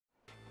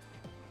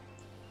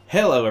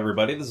Hello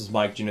everybody, this is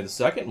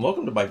MikeJRthe2nd, and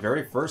welcome to my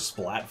very first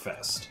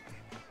Splatfest.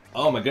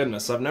 Oh my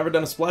goodness, I've never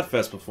done a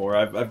Splatfest before.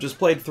 I've just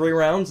played 3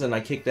 rounds and I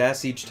kicked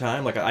ass each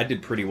time. Like, I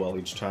did pretty well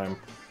each time.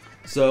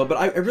 So, but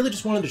I really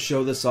just wanted to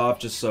show this off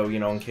just so, you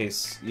know, in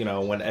case, you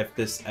know, if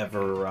this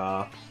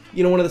ever,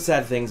 you know, one of the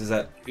sad things is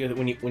that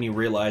when you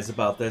realize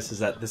about this is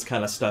that this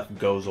kind of stuff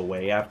goes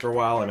away after a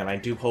while. I mean, I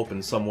do hope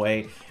in some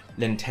way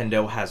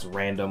Nintendo has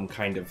random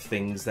kind of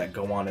things that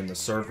go on in the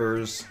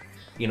servers,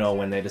 you know,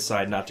 when they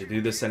decide not to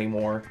do this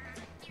anymore.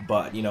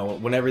 But, you know,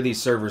 whenever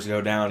these servers go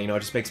down, you know,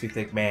 it just makes me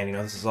think, man, you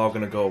know, this is all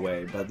going to go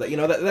away. But, you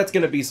know, that's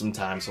going to be some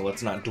time, so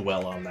let's not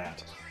dwell on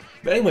that.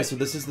 But anyway, so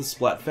this is the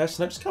Splatfest,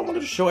 and I just kind of wanted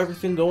to show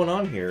everything going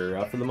on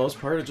here. For the most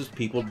part, it's just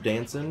people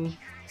dancing,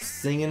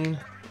 singing,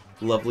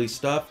 lovely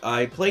stuff.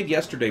 I played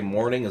yesterday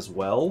morning as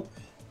well,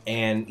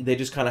 and they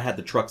just kind of had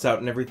the trucks out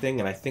and everything,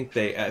 and I think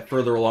they,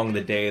 further along in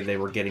the day, they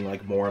were getting,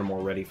 like, more and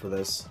more ready for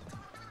this.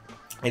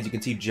 As you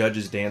can see, Judge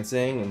is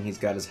dancing, and he's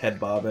got his head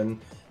bobbing.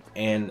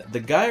 And the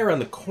guy around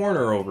the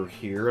corner over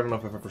here, I don't know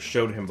if I've ever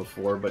showed him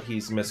before, but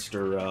he's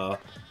Mr.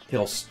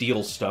 He'll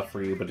steal stuff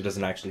for you, but he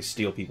doesn't actually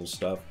steal people's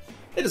stuff.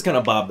 They just kind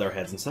of bob their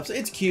heads and stuff, so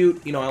it's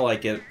cute, you know, I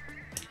like it.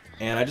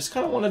 And I just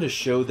kind of wanted to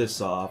show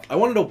this off. I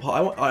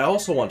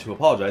also want to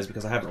apologize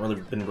because I haven't really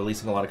been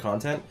releasing a lot of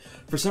content.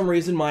 For some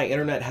reason, my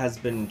internet has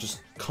been just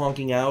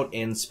conking out,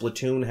 and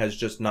Splatoon has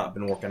just not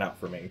been working out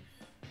for me.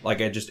 Like,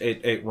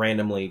 it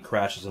randomly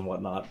crashes and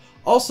whatnot.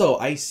 Also,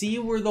 I see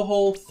where the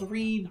whole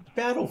 3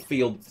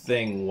 battlefield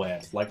thing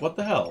went. Like, what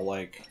the hell?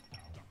 Like,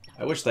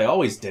 I wish they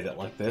always did it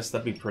like this.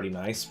 That'd be pretty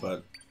nice,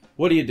 but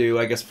what do you do?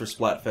 I guess for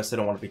Splatfest, I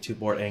don't want to be too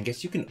bored. And I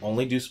guess you can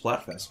only do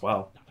Splatfest.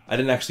 Wow. I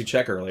didn't actually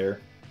check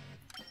earlier.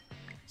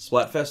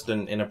 Splatfest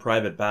in a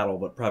private battle,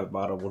 but private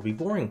battle would be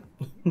boring.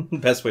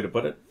 Best way to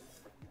put it.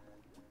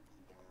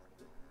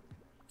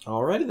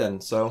 Alrighty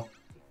then, so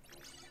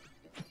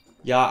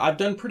yeah, I've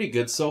done pretty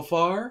good so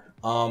far.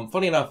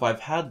 Funny enough,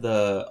 I've had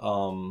the,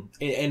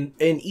 and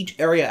each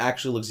area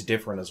actually looks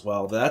different as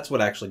well. That's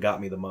what actually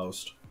got me the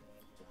most.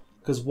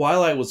 Because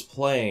while I was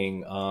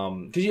playing,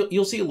 because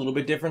you'll see a little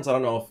bit difference. I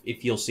don't know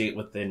if you'll see it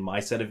within my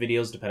set of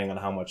videos, depending on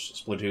how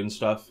much Splatoon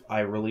stuff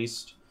I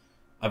released.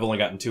 I've only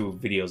gotten 2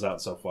 videos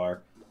out so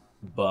far.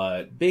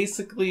 But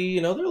basically,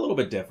 you know, they're a little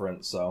bit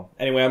different, so.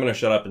 Anyway, I'm going to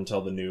shut up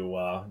until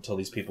until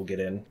these people get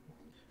in.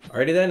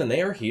 Alrighty then, and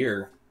they are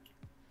here.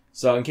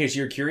 So, in case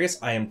you're curious,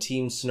 I am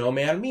Team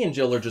Snowman. Me and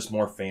Jill are just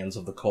more fans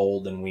of the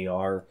cold than we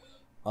are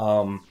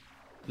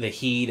the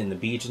heat and the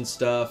beach and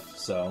stuff.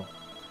 So,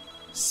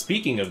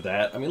 speaking of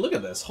that, I mean, look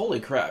at this.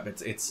 Holy crap.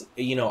 It's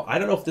you know, I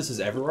don't know if this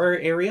is everywhere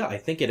area. I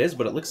think it is,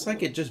 but it looks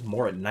like it's just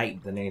more at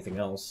night than anything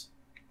else.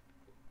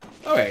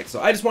 Alright, so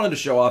I just wanted to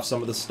show off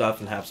some of the stuff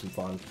and have some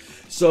fun.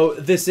 So,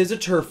 this is a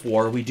turf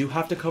war. We do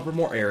have to cover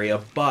more area,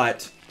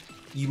 but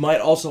you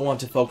might also want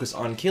to focus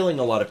on killing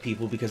a lot of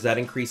people because that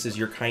increases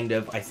your kind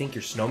of, I think,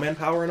 your snowman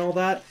power and all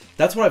that.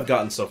 That's what I've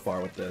gotten so far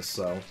with this,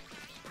 so.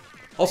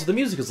 Also, the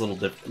music is a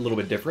little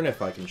bit different,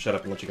 if I can shut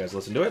up and let you guys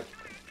listen to it.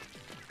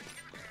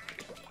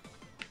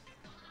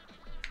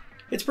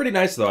 It's pretty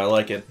nice, though. I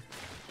like it.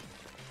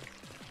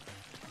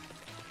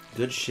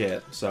 Good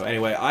shit. So,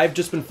 anyway, I've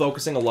just been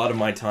focusing a lot of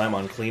my time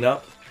on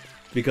cleanup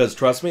because,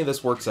 trust me,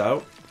 this works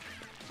out.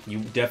 You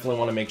definitely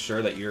want to make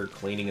sure that you're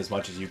cleaning as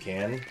much as you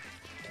can.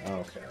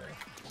 Okay.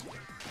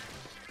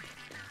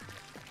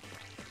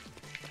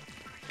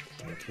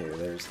 Okay,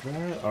 there's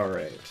that.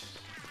 Alright.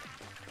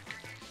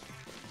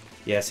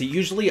 Yeah, see,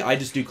 usually I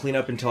just do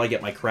cleanup until I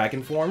get my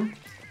Kraken form.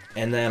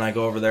 And then I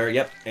go over there,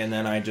 yep, and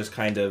then I just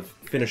kind of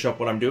finish up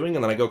what I'm doing,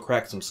 and then I go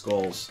crack some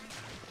skulls.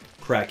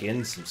 Crack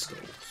in some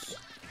skulls.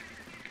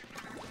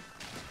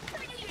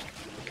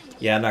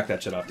 Yeah, knock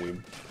that shit off,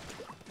 dude.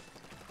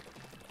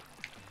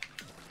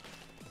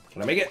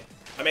 Can I make it?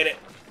 I made it!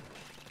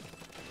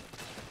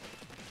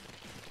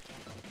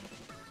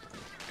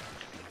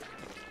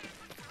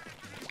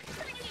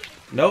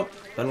 Nope,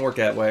 doesn't work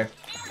that way.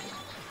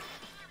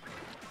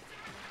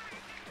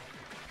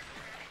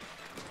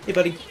 Hey,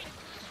 buddy.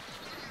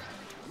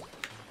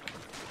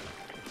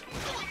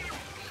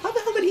 How the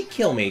hell did he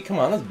kill me? Come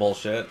on, that's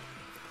bullshit.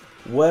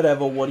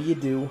 Whatever, what do you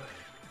do?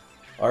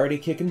 Already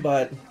kicking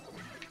butt.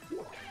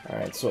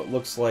 Alright, so it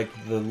looks like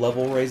the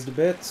level raised a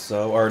bit,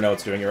 so... Or no,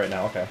 it's doing it right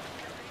now, okay.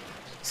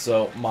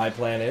 So, my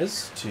plan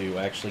is to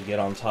actually get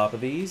on top of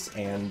these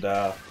and,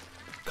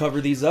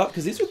 cover these up,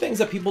 because these are things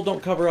that people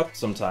don't cover up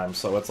sometimes,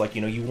 so it's like,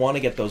 you know, you want to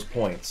get those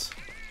points.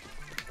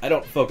 I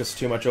don't focus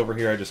too much over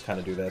here, I just kind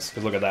of do this,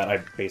 because look at that,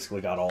 I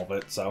basically got all of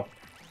it, so.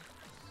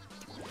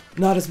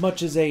 Not as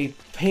much as a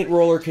paint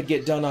roller could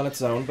get done on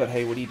its own, but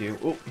hey, what do you do?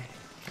 Oh,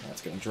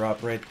 that's going to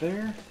drop right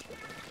there.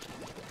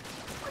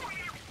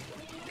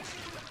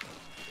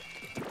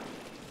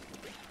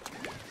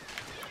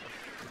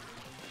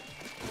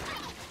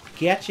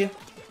 Gotcha.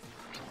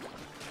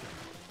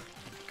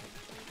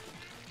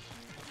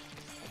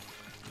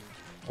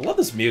 I love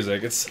this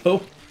music. It's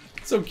so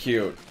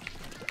cute.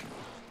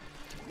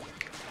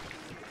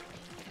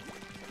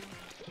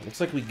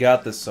 Looks like we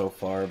got this so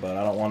far, but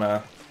I don't want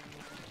to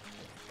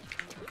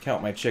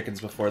count my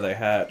chickens before they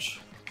hatch.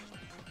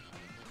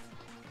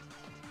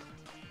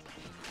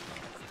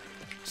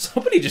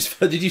 Somebody just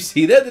fell. Did you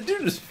see that? The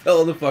dude just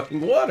fell in the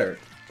fucking water.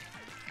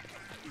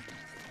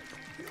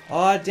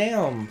 Aw,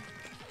 damn.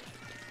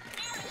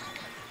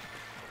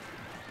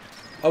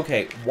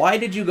 Okay, why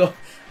did you go...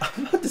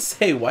 I'm about to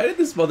say, why did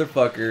this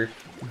motherfucker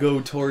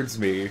go towards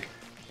me?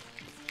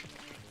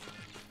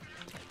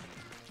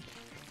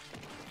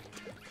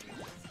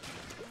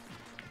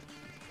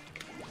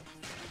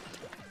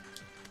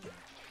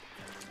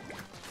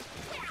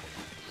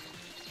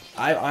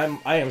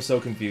 I am so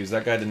confused.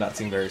 That guy did not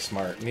seem very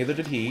smart. Neither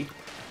did he.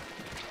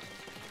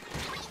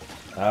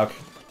 Okay.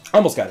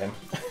 Almost got him.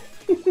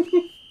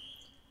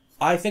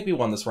 I think we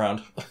won this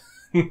round.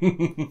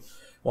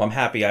 Well, I'm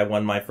happy I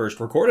won my first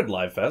recorded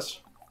live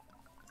fest.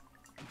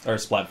 Or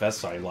Splatfest,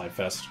 sorry, live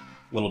fest.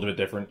 A little bit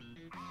different.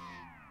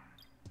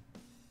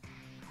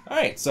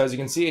 Alright, so as you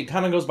can see, it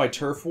kind of goes by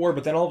turf war,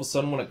 but then all of a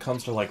sudden when it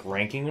comes to, like,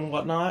 ranking and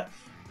whatnot,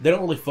 they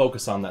don't really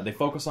focus on that. They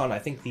focus on, I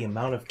think, the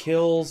amount of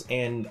kills,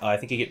 and I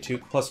think you get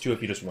 +2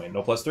 if you just win.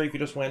 No, +3 if you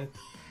just win.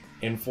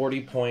 And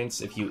 40 points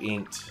if you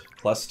inked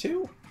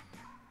 +2?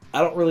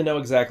 I don't really know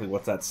exactly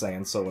what that's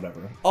saying, so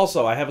whatever.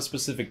 Also, I have a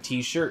specific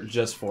t-shirt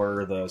just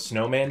for the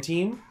Snowman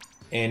team,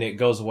 and it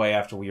goes away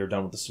after we are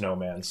done with the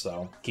Snowman,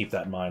 so keep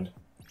that in mind.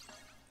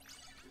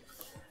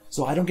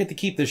 So I don't get to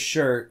keep this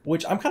shirt,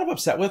 which I'm kind of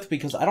upset with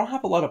because I don't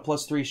have a lot of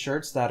 +3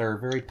 shirts that are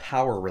very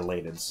power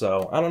related,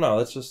 so I don't know,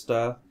 that's just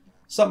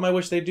something I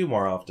wish they'd do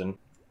more often.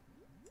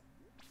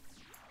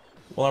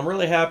 Well, I'm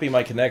really happy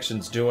my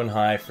connection's doing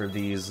high for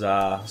these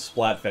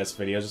Splatfest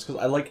videos, just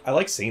because I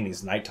like seeing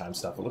these nighttime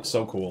stuff. It looks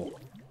so cool.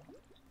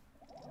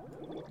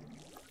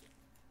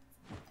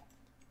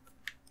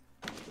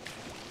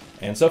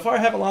 And so far I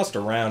haven't lost a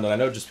round, and I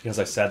know just because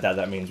I said that,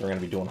 that means we're going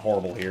to be doing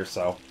horrible here,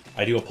 so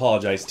I do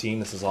apologize, team.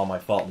 This is all my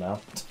fault now.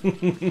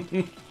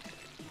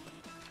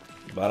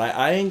 But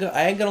I ain't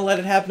gonna let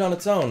it happen on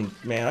its own,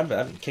 man. I've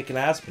been kicking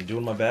ass, been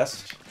doing my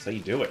best. That's how you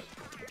do it.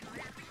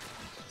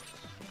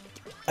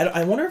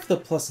 I wonder if the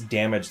plus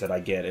damage that I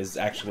get is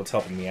actually what's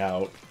helping me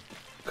out.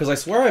 Because I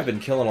swear I've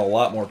been killing a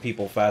lot more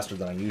people faster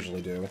than I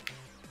usually do.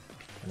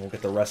 And we'll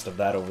get the rest of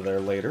that over there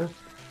later.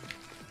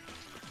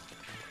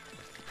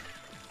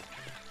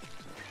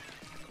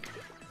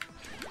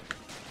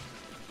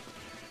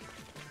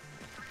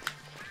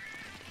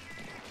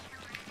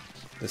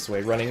 This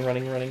way, running,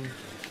 running, running.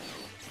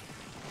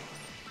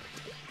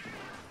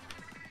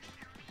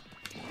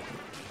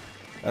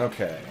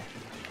 Okay.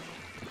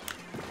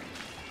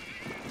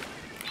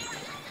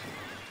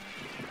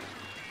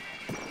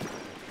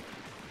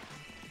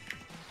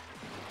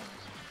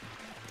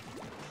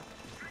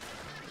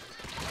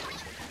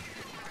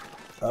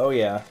 Oh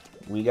yeah,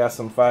 we got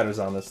some fighters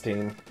on this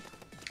team.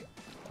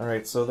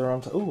 Alright, so they're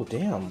on to... Ooh,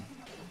 damn.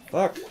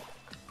 Fuck.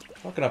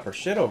 Fucking up our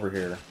shit over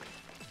here.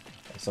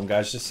 Some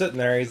guy's just sitting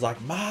there, he's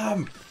like,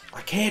 Mom,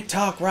 I can't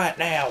talk right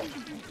now.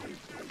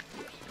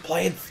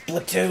 Playing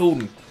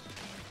Splatoon.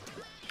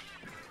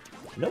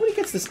 Nobody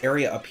gets this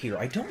area up here.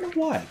 I don't know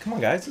why. Come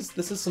on, guys.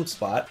 This is some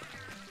spot.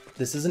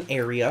 This is an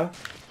area.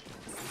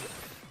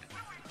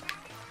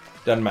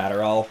 Doesn't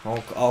matter. I'll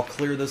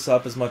clear this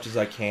up as much as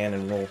I can,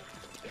 and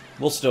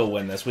we'll still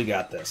win this. We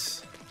got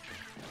this.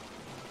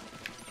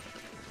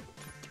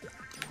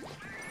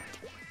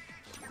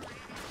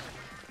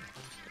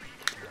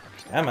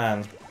 Come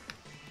on.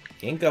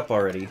 Ink up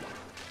already.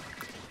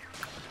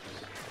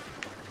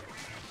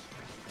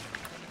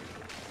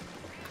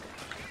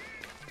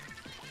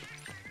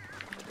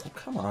 Oh,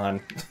 come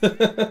on.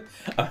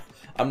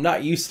 I'm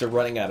not used to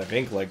running out of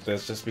ink like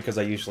this just because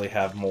I usually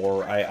have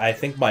more. I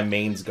think my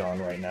main's gone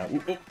right now.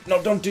 Ooh, ooh,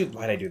 no, don't do...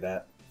 Why'd I do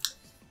that?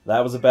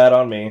 That was a bad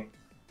on me.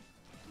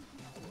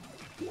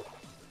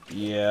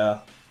 Yeah.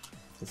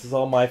 This is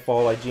all my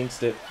fault. I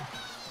jinxed it.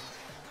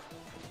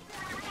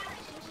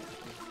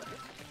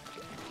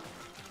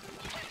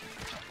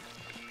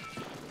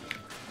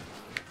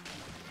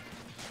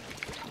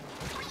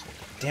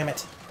 Damn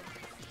it.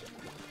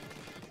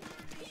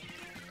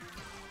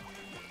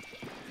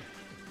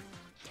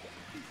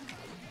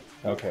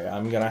 Okay,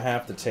 I'm gonna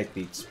have to take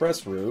the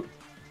express route.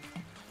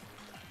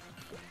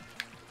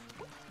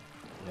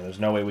 Yeah, there's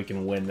no way we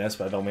can win this,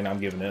 but I don't mean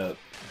I'm giving up.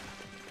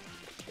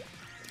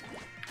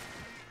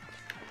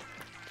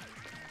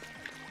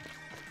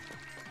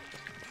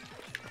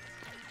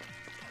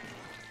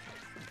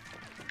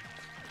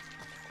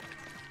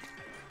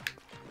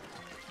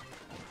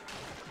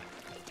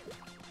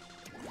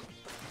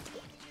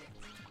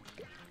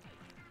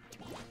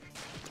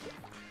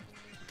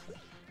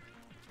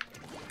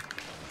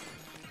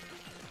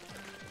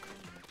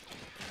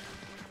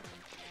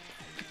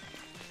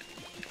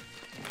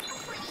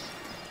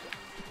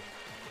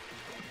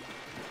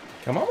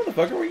 Come on,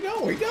 motherfucker, where you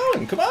going? Where you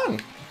going? Come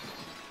on!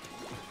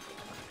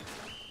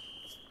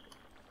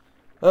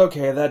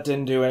 Okay, that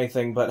didn't do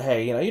anything, but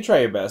hey, you know, you try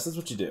your best. That's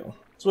what you do.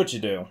 That's what you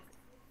do.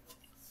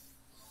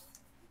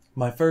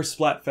 My first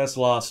Splatfest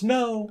loss.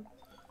 No!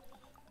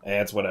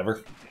 It's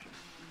whatever.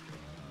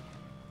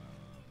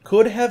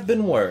 Could have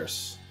been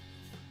worse.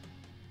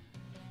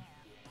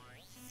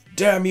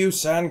 Damn you,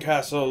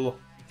 Sandcastle!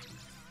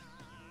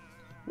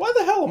 Why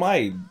the hell am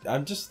I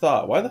just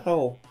thought, why the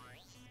hell...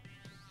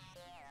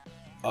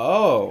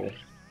 Oh.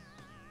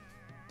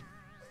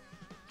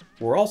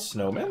 We're all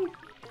snowmen?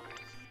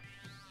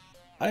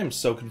 I am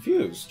so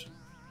confused.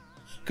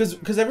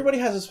 Because everybody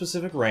has a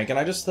specific rank, and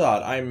I just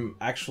thought I'm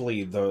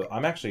actually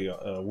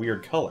a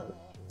weird color.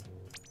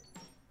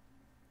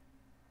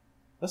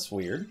 That's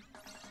weird.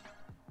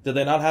 Did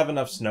they not have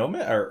enough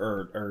snowmen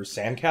or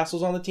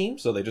sandcastles on the team,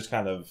 so they just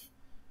kind of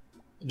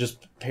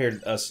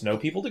paired snow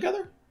people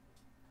together?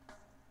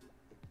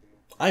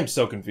 I'm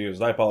so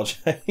confused. I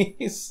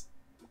apologize.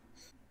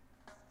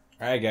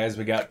 Alright guys,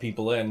 we got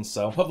people in,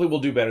 so hopefully we'll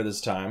do better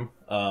this time.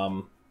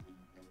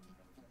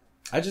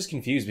 I just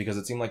confused because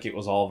it seemed like it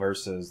was all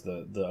versus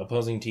the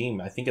opposing team.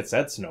 I think it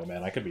said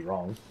Snowman. I could be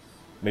wrong.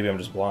 Maybe I'm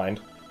just blind.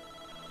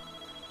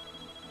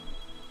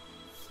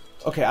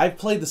 Okay, I've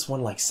played this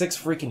one like 6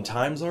 freaking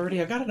times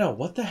already. I gotta know,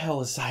 what the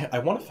hell is... I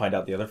want to find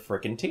out the other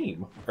freaking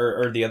team.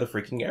 Or the other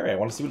freaking area. I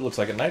want to see what it looks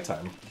like at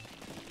nighttime.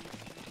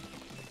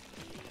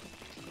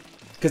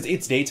 Because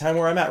it's daytime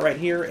where I'm at right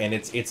here, and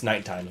it's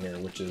nighttime here,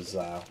 which is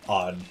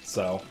odd,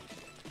 so...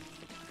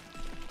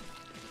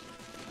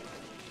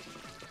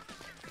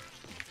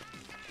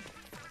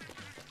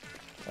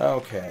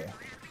 Okay.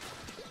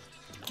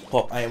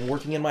 Well, I am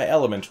working in my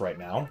element right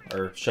now.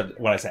 Or,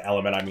 when I say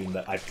element, I mean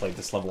that I've played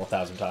this level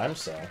 1,000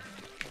 times, so...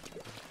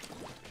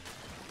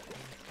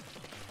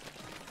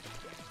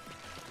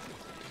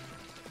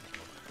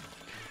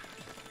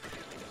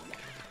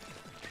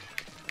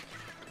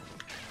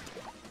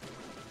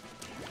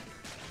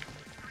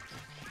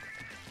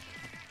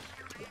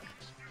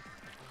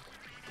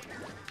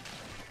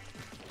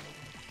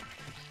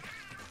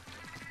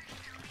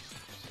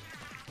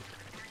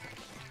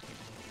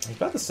 I was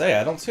about to say,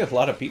 I don't see a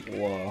lot of people,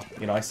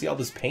 you know, I see all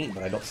this paint,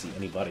 but I don't see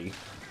anybody.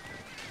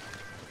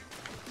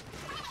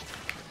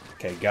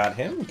 Okay, got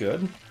him.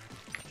 Good.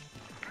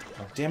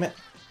 Oh, damn it.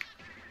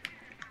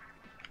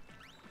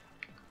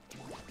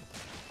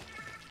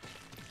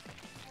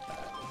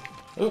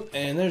 Oop,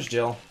 and there's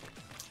Jill.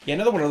 Yeah,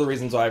 another one of the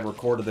reasons why I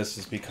recorded this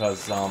is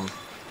because,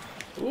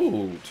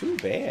 ooh, too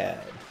bad.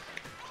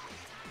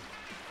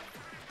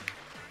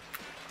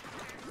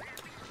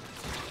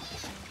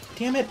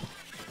 Damn it.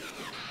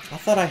 I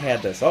thought I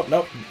had this. Oh,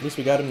 nope. At least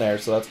we got him there,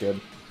 so that's good.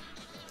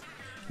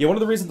 Yeah, one of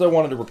the reasons I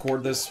wanted to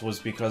record this was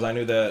because I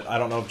knew that I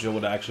don't know if Jill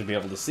would actually be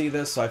able to see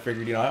this, so I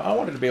figured, you know, I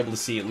wanted to be able to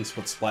see at least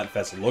what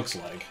Splatfest looks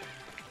like.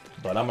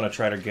 But I'm going to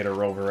try to get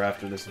her over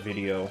after this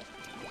video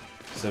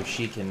so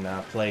she can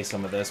play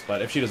some of this,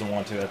 but if she doesn't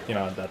want to, you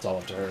know, that's all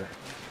up to her.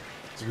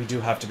 So we do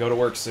have to go to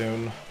work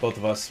soon. Both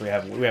of us, we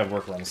have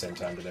work around the same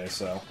time today,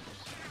 so...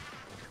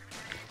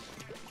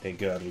 Okay,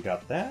 good. We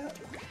got that.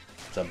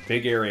 It's a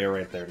big area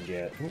right there to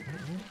get.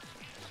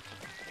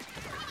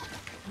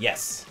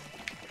 Yes.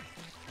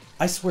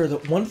 I swear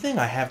that one thing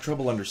I have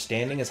trouble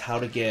understanding is how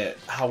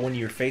when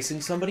you're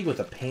facing somebody with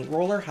a paint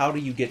roller, how do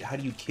you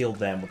kill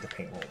them with the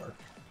paint roller?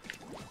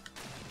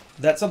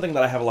 That's something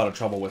that I have a lot of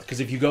trouble with, because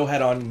if you go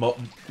head on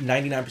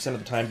 99% of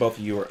the time, both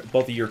of you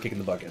are kicking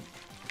the bucket.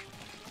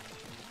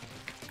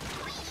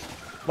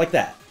 Like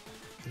that.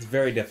 It's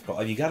very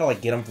difficult. You gotta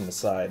like get them from the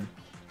side.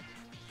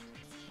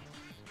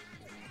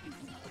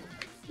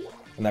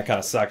 And that kind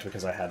of sucked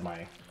because I had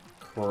my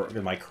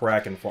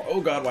Kraken for. Oh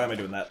god, why am I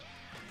doing that?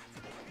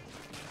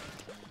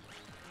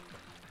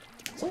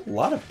 There's a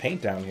lot of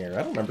paint down here. I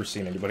don't remember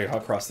seeing anybody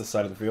across this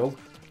side of the field.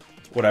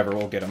 Whatever,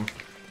 we'll get him.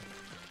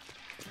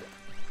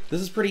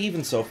 This is pretty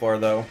even so far,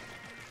 though.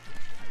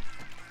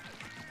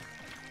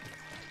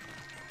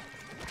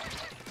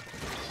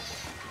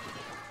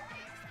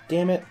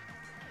 Damn it.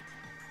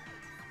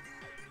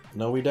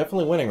 No, we're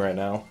definitely winning right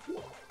now.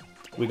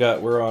 We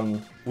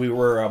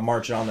were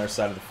marching on their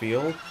side of the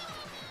field.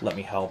 Let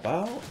me help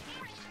out.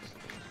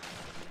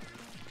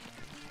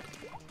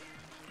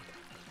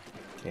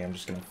 Okay, I'm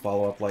just gonna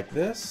follow up like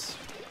this.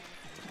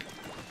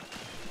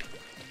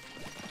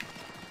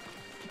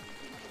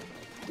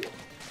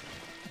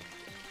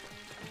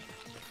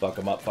 Fuck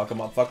him up, fuck him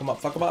up, fuck him up,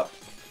 fuck him up.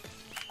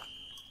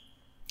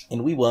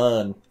 And we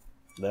won.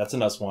 That's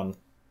a us one.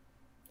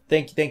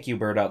 Thank you,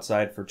 Bird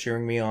outside, for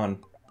cheering me on.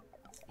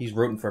 He's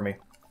rooting for me.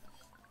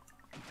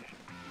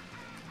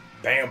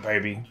 Bam,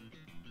 baby.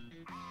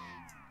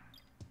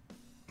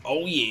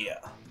 Oh, yeah.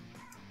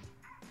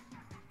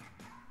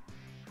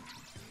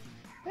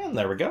 And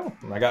there we go.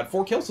 I got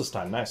 4 kills this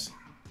time. Nice.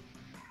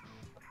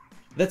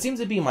 That seems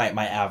to be my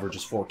average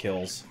is 4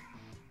 kills.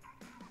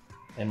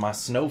 And my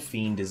Snow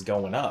Fiend is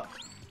going up.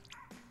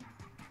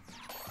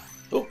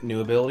 Oh,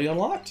 new ability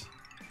unlocked.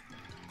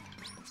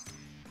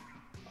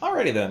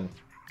 Alrighty then.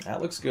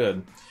 That looks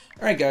good.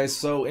 Alright guys,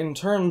 so in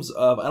terms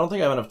of... I don't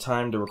think I have enough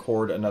time to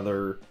record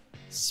another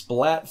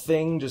Splat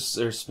thing, or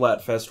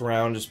Splatfest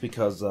round, just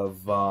because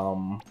of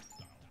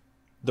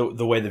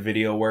the way the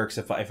video works.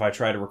 If I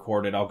try to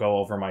record it, I'll go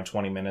over my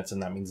 20 minutes,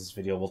 and that means this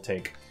video will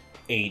take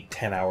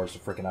 8-10 hours to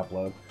freaking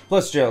upload.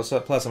 Plus Jill,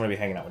 plus I'm gonna be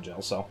hanging out with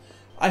Jill, so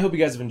I hope you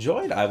guys have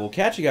enjoyed. I will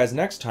catch you guys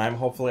next time.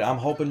 Hopefully, I'm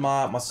hoping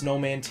my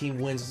Snowman team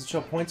wins. Does it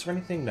show points or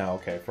anything? No,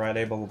 okay,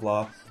 Friday, blah blah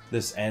blah.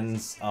 This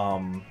ends,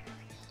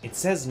 it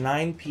says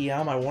 9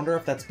 p.m. I wonder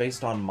if that's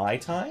based on my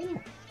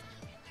time?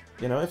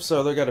 You know, if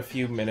so, they got a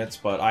few minutes,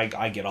 but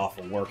I get off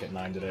of work at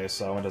 9 today,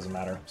 so it doesn't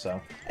matter.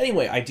 So,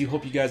 anyway, I do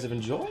hope you guys have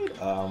enjoyed.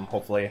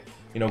 Hopefully,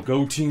 you know,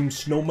 go Team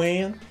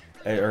Snowman.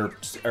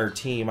 Or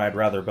team, I'd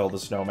rather build a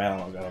snowman. I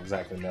don't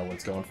exactly know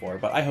what's going for.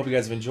 But I hope you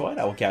guys have enjoyed.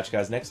 I will catch you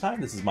guys next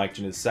time. This is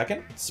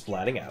MikeJRthe2nd,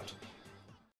 splatting out.